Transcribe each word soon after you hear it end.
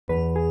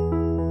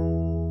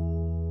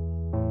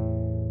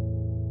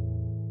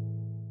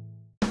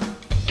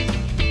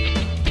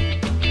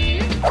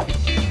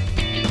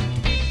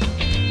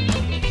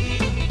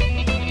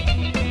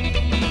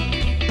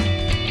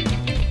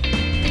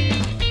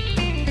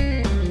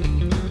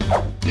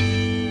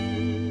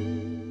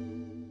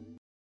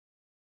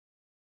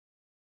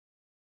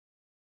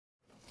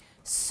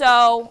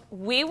So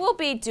we will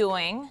be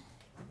doing,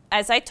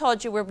 as I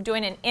told you, we're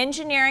doing an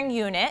engineering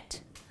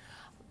unit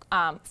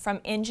from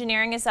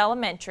Engineering is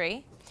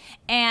Elementary.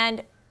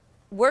 And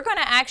we're going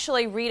to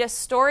actually read a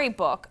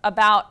storybook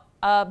about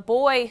a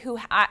boy who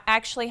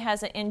actually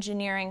has an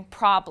engineering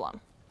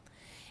problem.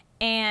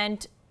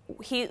 And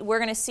we're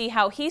going to see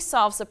how he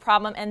solves the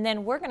problem, and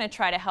then we're going to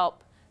try to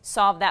help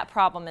solve that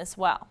problem as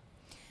well.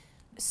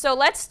 So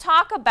let's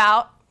talk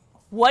about,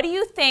 what do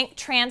you think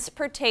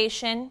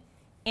transportation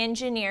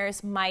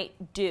engineers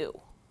might do?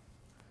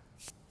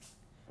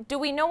 Do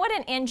we know what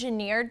an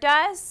engineer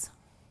does?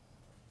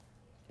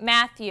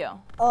 Matthew.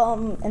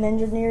 An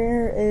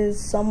engineer is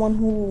someone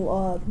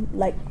who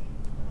like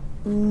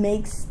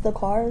makes the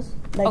cars.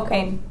 Like,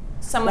 okay,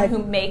 someone who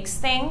makes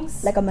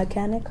things? Like a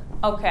mechanic.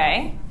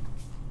 Okay.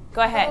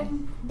 Go ahead.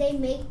 They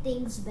make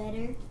things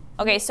better.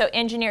 Okay, so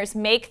engineers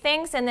make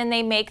things and then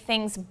they make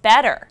things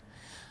better.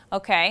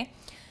 Okay.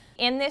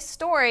 In this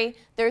story,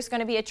 there's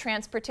going to be a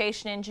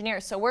transportation engineer.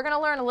 So we're going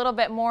to learn a little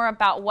bit more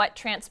about what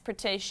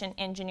transportation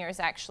engineers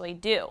actually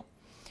do.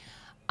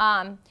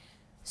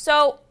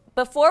 So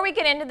before we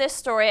get into this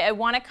story, I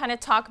want to kind of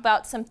talk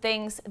about some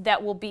things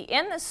that will be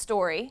in the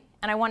story,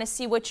 and I want to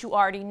see what you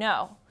already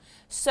know.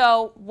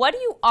 So what do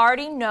you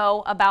already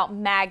know about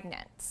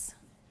magnets?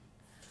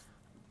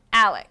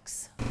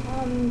 Alex.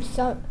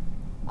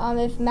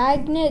 If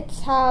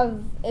magnets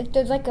have, if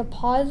there's like a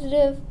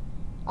positive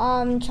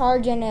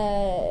charge and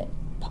a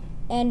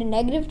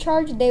negative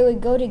charge, they would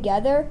go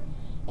together,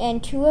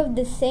 and two of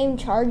the same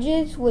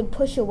charges would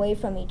push away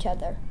from each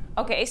other.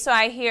 Okay, so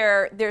I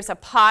hear there's a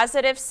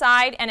positive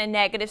side and a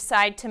negative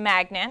side to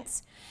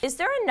magnets. Is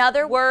there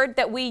another word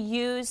that we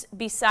use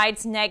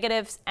besides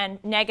negative and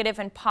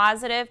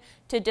positive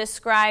to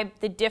describe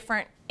the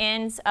different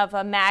ends of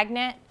a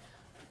magnet?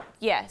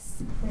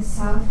 Yes. The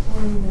South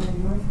Pole and the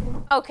North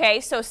Pole. Okay,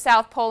 so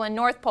South Pole and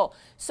North Pole.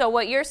 So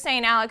what you're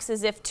saying, Alex,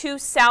 is if two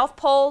South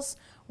Poles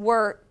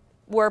were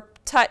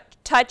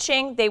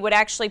touching, they would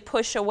actually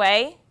push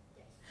away?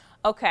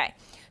 Okay.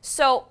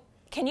 So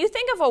can you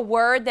think of a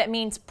word that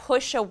means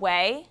push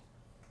away?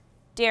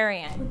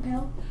 Darian.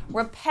 Repel.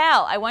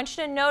 Repel. I want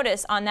you to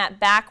notice on that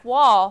back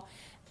wall,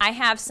 I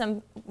have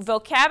some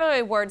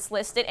vocabulary words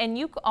listed, and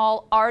you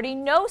all already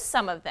know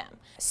some of them.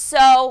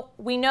 So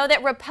we know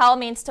that repel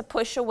means to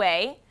push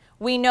away.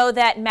 We know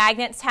that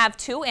magnets have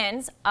two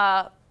ends,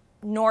 a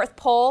north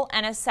pole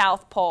and a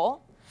south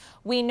pole.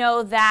 We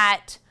know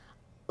that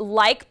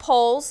like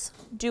poles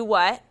do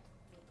what?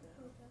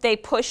 They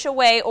push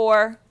away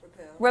or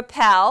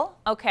repel.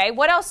 Okay,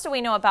 what else do we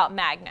know about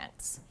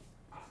magnets?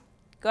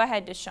 Go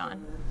ahead,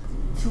 Deshaun.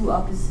 Two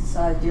opposite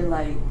sides, they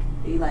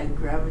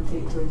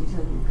gravitate towards each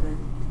other because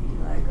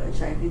they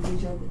attracted to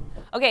each other.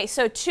 Okay,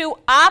 so two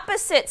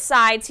opposite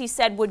sides, he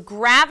said, would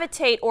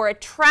gravitate or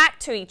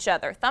attract to each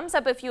other. Thumbs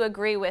up if you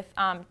agree with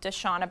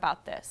Deshaun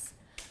about this.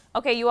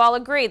 Okay, you all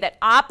agree that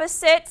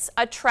opposites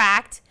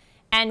attract,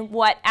 and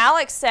what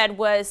Alex said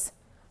was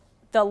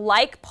the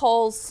like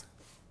poles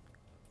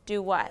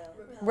do what?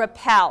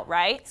 Repel,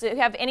 right? So you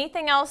have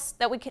anything else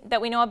that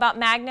we know about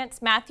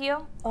magnets,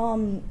 Matthew?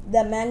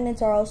 That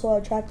magnets are also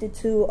attracted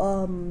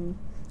to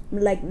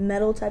like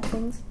metal type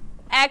things.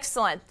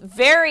 Excellent,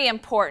 very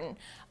important.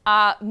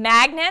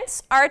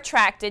 Magnets are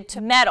attracted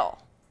to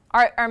metal.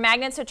 Are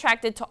magnets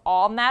attracted to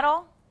all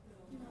metal?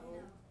 No.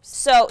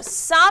 So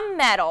some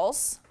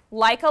metals,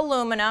 like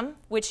aluminum,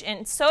 which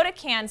in soda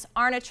cans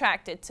aren't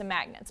attracted to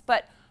magnets,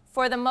 but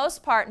for the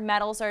most part,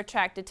 metals are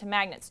attracted to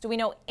magnets. Do we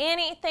know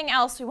anything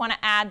else we want to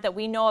add that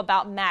we know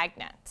about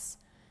magnets?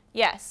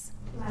 Yes?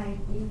 Like,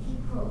 if you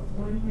put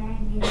one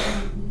magnet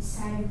on each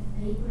side of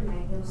paper,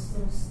 like, they'll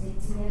still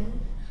stick together?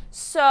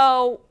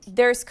 So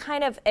there's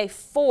kind of a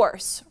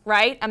force,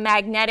 right? A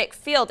magnetic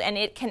field, and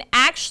it can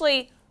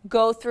actually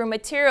go through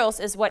materials,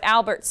 is what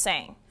Albert's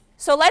saying.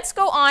 So let's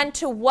go on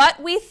to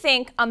what we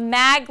think a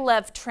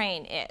maglev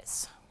train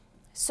is.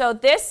 So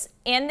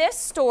in this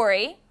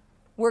story,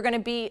 we're going to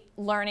be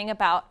learning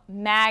about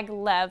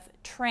maglev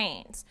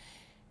trains.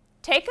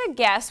 Take a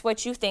guess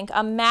what you think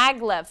a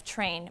maglev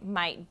train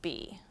might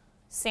be.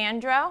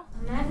 Sandro?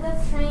 A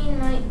maglev train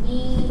might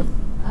be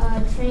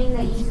a train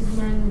that uses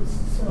magnets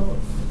so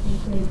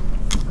it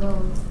could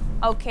go.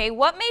 Okay,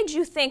 what made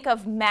you think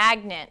of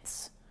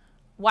magnets?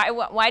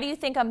 Why do you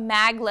think a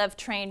maglev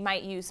train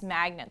might use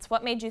magnets?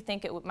 What made you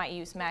think it might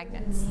use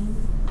magnets?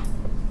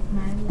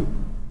 Magnet.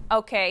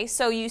 Okay,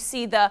 so you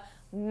see the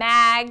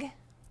mag,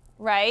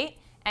 right?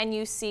 And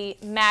you see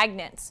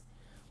magnets.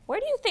 Where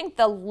do you think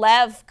the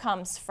lev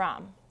comes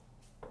from?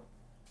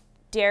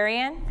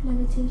 Darian?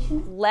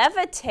 Levitation.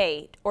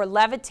 Levitate, or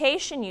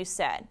levitation, you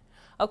said.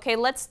 Okay,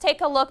 let's take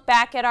a look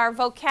back at our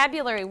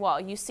vocabulary wall.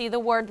 You see the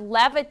word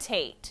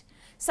levitate.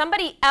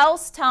 Somebody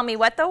else tell me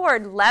what the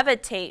word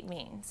levitate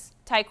means.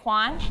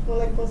 Taekwon? Well,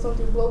 like when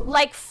something floats?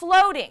 Like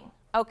floating,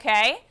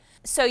 okay?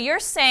 So you're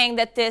saying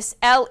that this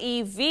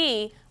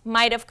L-E-V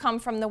might have come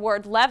from the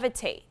word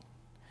levitate.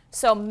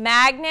 So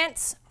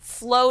magnets,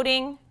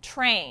 floating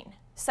train.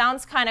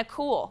 Sounds kind of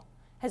cool.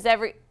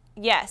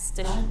 Yes?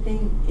 I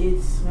think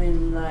it's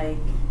when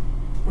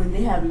when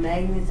they have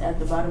magnets at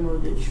the bottom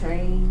of the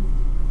train,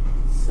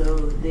 so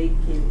they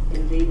can,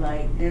 and they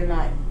like, they're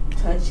not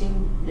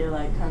touching, they're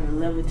like kind of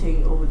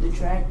levitating over the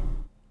track.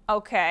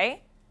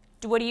 Okay.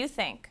 What do you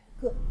think?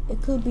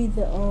 It could be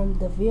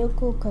the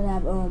vehicle could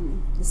have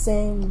the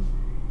same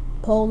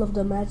pole of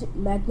the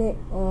magnet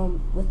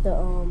with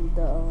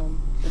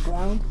the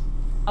ground.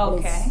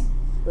 Okay. It's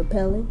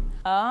repelling.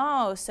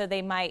 Oh, so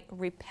they might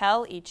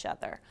repel each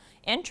other.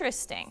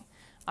 Interesting.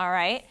 All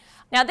right.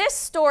 Now this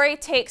story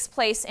takes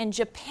place in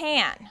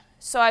Japan.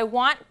 So I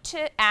want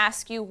to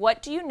ask you,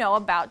 what do you know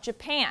about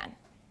Japan?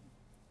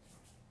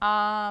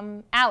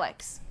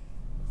 Alex.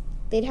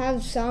 They'd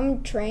have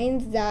some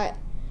trains that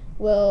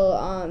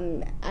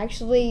will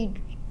actually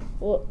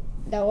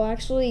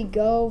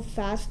go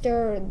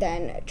faster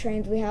than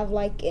trains we have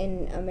like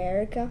in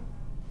America.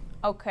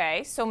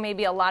 Okay, so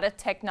maybe a lot of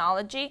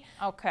technology.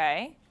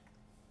 Okay.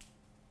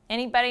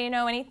 Anybody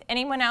know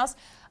anyone else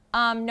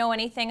know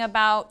anything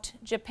about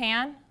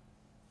Japan?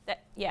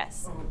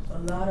 Yes. A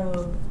lot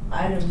of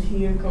items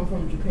here come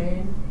from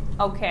Japan.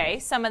 Okay,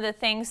 some of the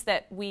things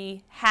that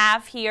we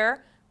have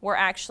here were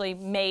actually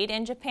made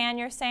in Japan,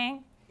 you're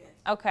saying? Yes.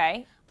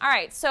 Okay. All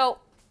right, so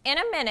in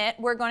a minute,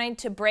 we're going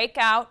to break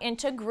out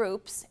into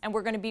groups, and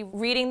we're going to be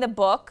reading the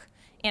book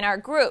in our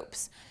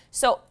groups.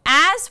 So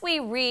as we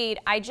read,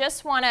 I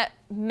just want to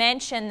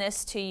mention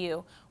this to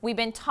you. We've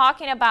been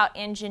talking about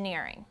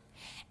engineering,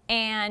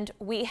 and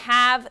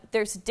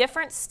there's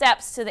different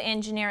steps to the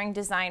engineering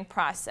design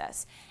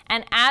process.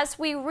 And as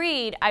we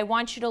read, I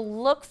want you to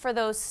look for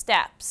those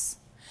steps.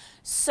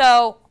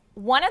 So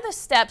one of the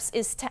steps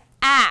is to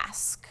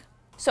ask.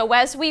 So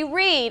as we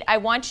read, I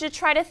want you to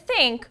try to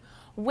think,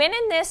 when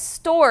in this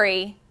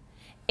story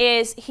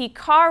is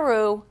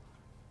Hikaru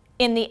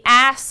in the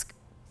ask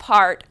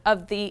part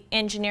of the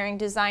engineering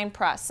design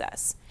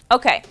process?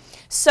 Okay,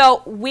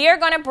 so we are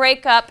going to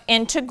break up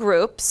into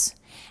groups,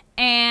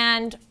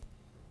 and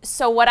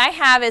so what I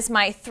have is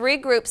my 3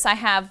 groups. I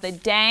have the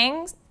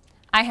dangs,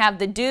 I have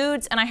the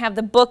dudes, and I have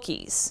the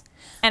bookies.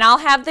 And I'll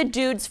have the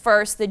dudes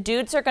first. The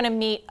dudes are going to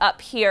meet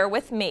up here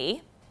with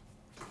me.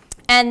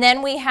 And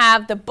then we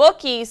have the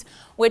bookies,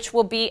 which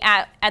will be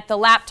at the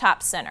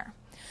laptop center.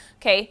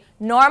 Okay,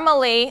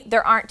 normally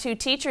there aren't 2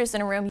 teachers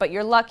in a room, but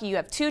you're lucky you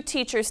have 2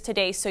 teachers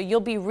today, so you'll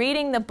be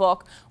reading the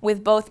book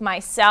with both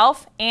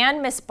myself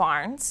and Miss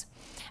Barnes.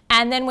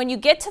 And then when you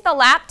get to the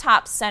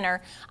laptop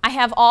center, I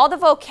have all the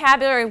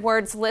vocabulary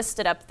words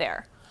listed up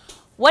there.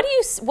 What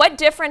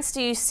difference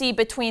do you see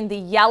between the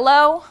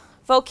yellow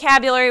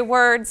vocabulary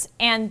words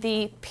and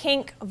the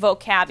pink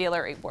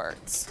vocabulary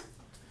words?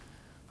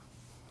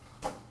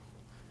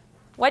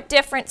 What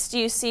difference do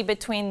you see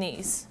between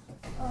these?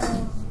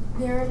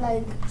 They're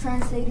like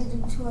translated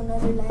into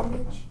another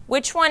language.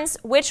 Which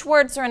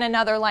words are in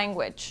another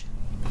language?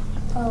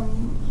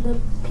 The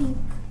pink.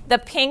 The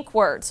pink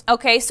words.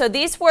 Okay, so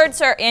these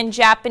words are in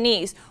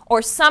Japanese,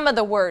 or some of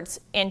the words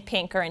in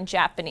pink are in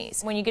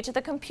Japanese. When you get to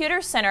the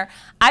computer center,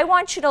 I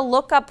want you to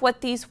look up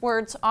what these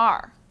words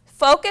are.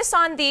 Focus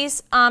on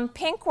these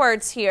pink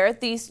words here,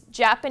 these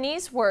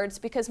Japanese words,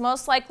 because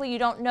most likely you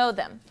don't know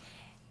them.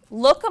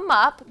 Look them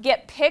up,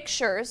 get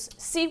pictures,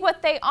 see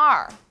what they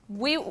are.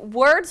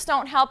 Words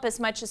don't help as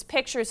much as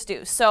pictures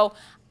do, so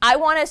I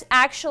want to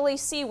actually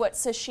see what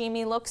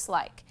sashimi looks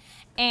like.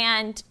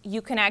 And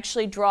you can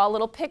actually draw a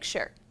little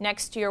picture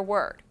next to your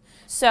word.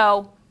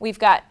 So we've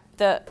got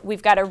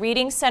a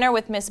reading center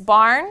with Miss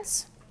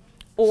Barnes,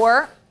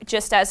 or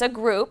just as a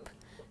group,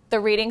 the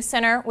reading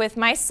center with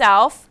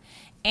myself,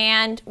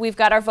 and we've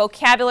got our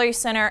vocabulary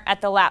center at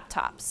the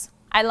laptops.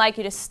 I'd like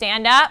you to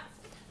stand up,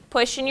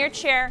 push in your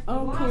chair.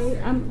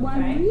 Okay, I'm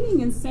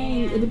reading and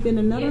saying it had been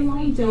another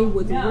long day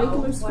with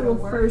regular school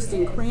first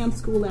and cram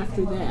school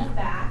after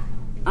that.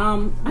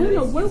 I don't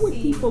know, where would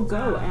people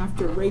go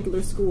after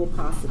regular school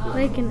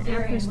possibly? Like an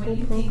after-school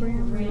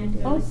program.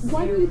 Oh,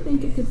 why do you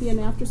think it could be an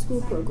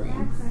after-school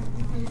program?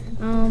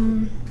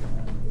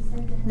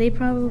 They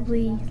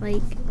probably,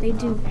 they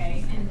do,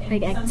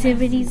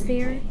 activities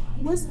there.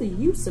 What's the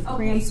use of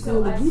cram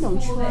school if we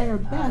don't try our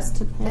best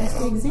to pass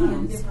the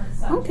exams?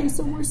 Okay,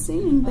 so we're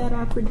seeing that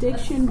our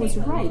prediction was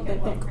right,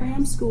 that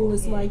cram school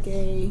is like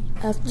a...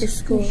 After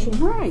school.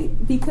 Right,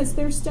 because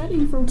they're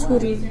studying for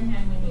what?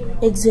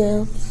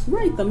 Exams.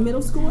 Right, the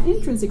middle school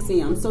entrance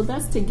exam. So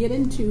that's to get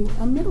into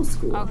a middle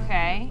school.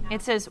 Okay,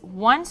 it says,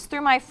 once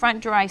through my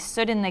front door I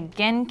stood in the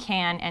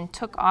genkan and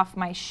took off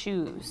my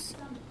shoes.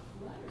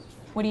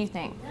 What do you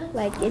think?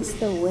 Like, it's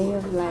the way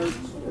of like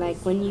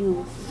when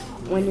you're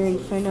in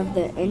front of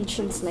the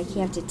entrance, like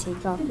you have to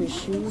take off your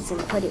shoes and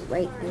put it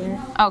right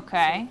there.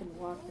 Okay. So you can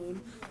walk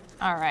in.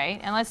 All right,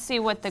 and let's see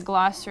what the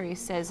glossary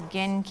says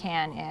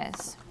genkan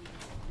is.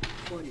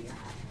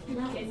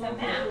 It's a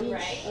map,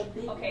 right?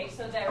 Okay,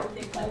 so they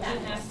put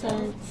that map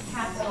in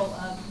capital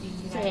of the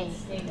United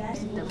States.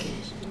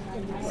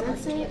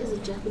 Sensei is a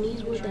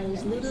Japanese word that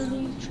is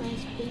literally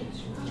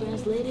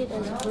translated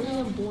as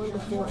bringing born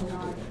before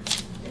another.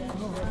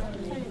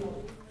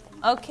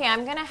 Okay,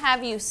 I'm going to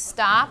have you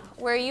stop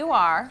where you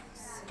are,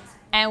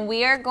 and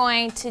we are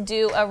going to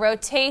do a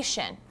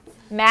rotation.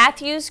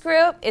 Matthew's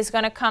group is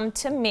going to come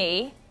to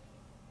me.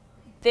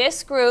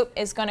 This group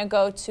is going to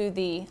go to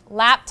the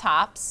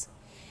laptops.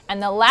 And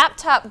the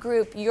laptop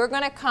group, you're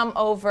going to come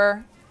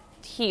over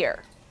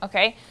here,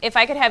 okay? If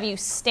I could have you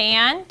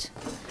stand,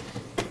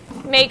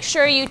 make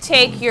sure you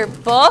take your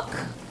book,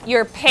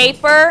 your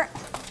paper.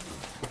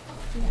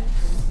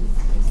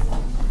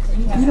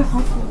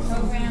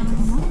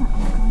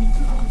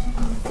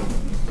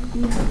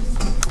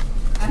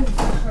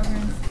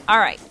 All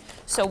right,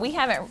 so we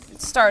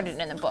haven't started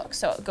in the book.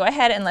 So go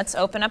ahead and let's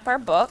open up our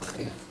book.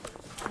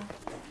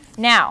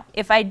 Now,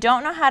 if I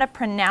don't know how to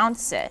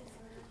pronounce it,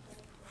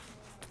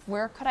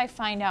 where could I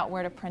find out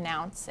where to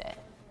pronounce it?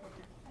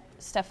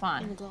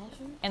 Stefan? In the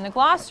glossary? In the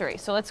glossary.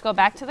 So let's go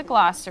back to the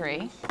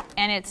glossary.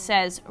 And it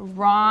says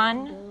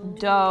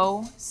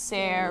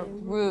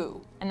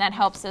Rondoseru. And that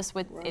helps us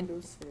with it.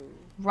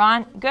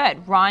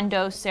 Good.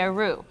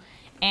 Rondoseru.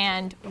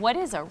 And what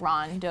is a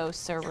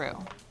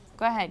Rondoseru?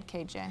 Go ahead,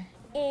 KJ.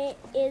 It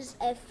is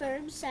a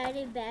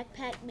firm-sided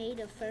backpack made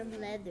of firm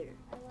leather.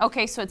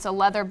 Okay, so it's a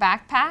leather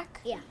backpack?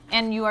 Yeah.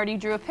 And you already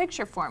drew a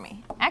picture for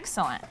me.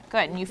 Excellent.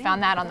 Good. And you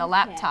found that on the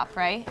laptop,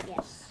 right?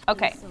 Yes.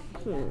 Okay.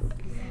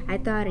 I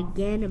thought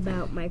again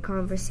about my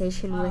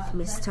conversation with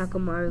Miss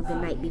Takamaru the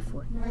night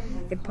before.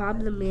 The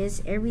problem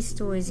is every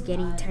store is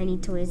getting tiny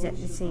toys at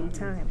the same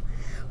time.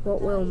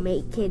 What will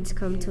make kids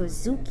come to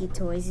Azuki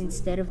Toys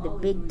instead of the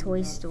big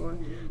toy store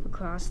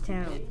across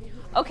town?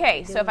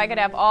 Okay, so if I could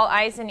have all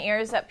eyes and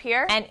ears up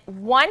here. And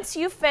once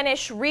you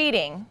finish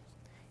reading,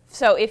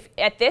 so if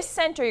at this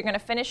center you're going to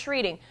finish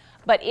reading,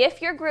 but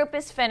if your group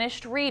is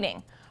finished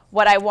reading,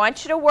 what I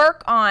want you to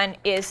work on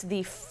is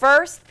the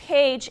first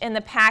page in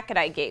the packet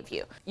I gave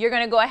you. You're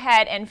going to go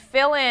ahead and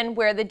fill in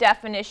where the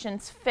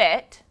definitions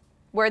fit,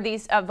 where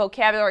these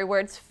vocabulary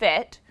words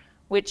fit,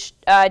 which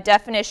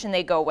definition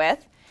they go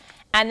with.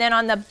 And then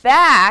on the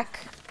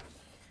back,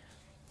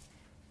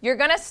 you're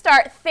going to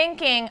start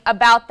thinking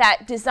about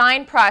that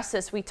design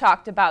process we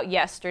talked about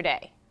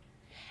yesterday.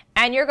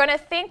 And you're going to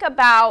think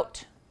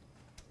about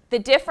the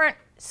different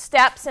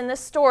steps in the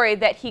story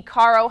that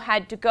Hikaru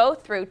had to go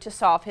through to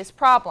solve his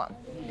problem.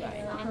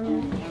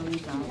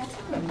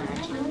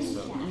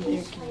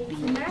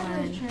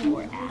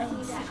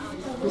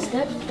 The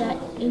steps that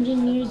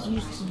engineers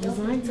use to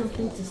design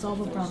something to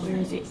solve a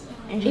problem.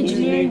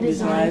 Engineering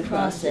design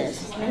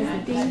process.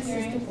 Anything,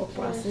 system, or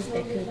process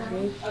that could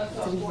create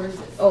to reverse.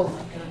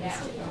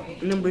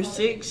 Number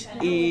 6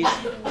 is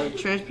a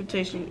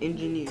transportation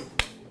engineer.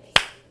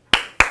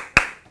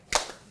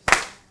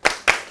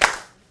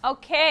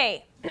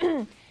 Okay,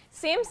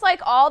 seems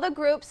like all the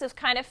groups have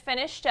kind of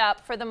finished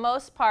up for the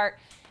most part,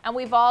 and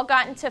we've all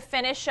gotten to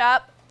finish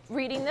up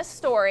reading the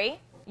story.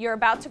 You're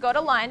about to go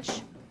to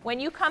lunch. When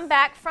you come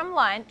back from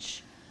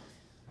lunch,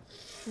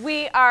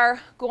 we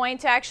are going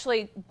to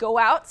actually go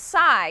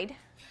outside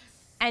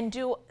and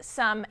do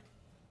some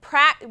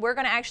we're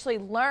going to actually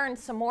learn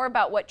some more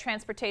about what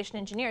transportation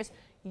engineers.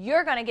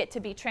 You're going to get to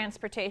be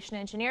transportation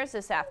engineers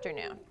this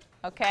afternoon.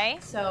 Okay,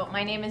 so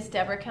my name is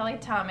Deborah Kelly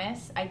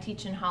Thomas. I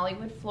teach in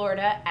Hollywood,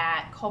 Florida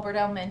at Colbert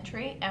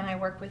Elementary, and I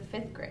work with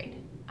 5th grade.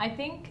 I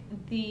think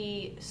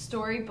the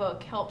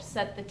storybook helps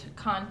set the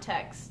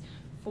context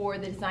for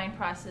the design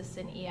process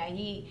in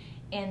EiE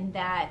in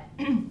that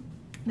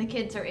the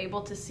kids are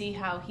able to see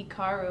how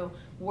Hikaru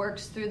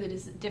works through the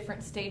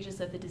different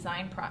stages of the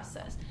design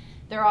process.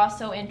 They're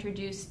also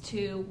introduced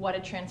to what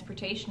a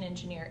transportation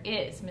engineer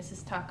is,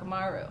 Mrs.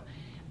 Takamaru.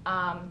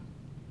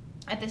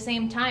 At the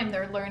same time,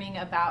 they're learning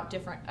about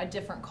a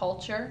different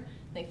culture.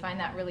 They find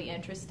that really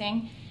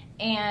interesting.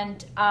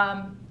 And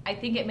I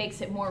think it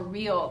makes it more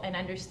real and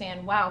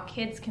understand, wow,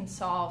 kids can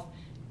solve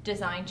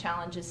design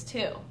challenges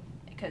too,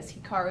 because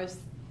Hikaru's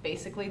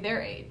basically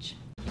their age.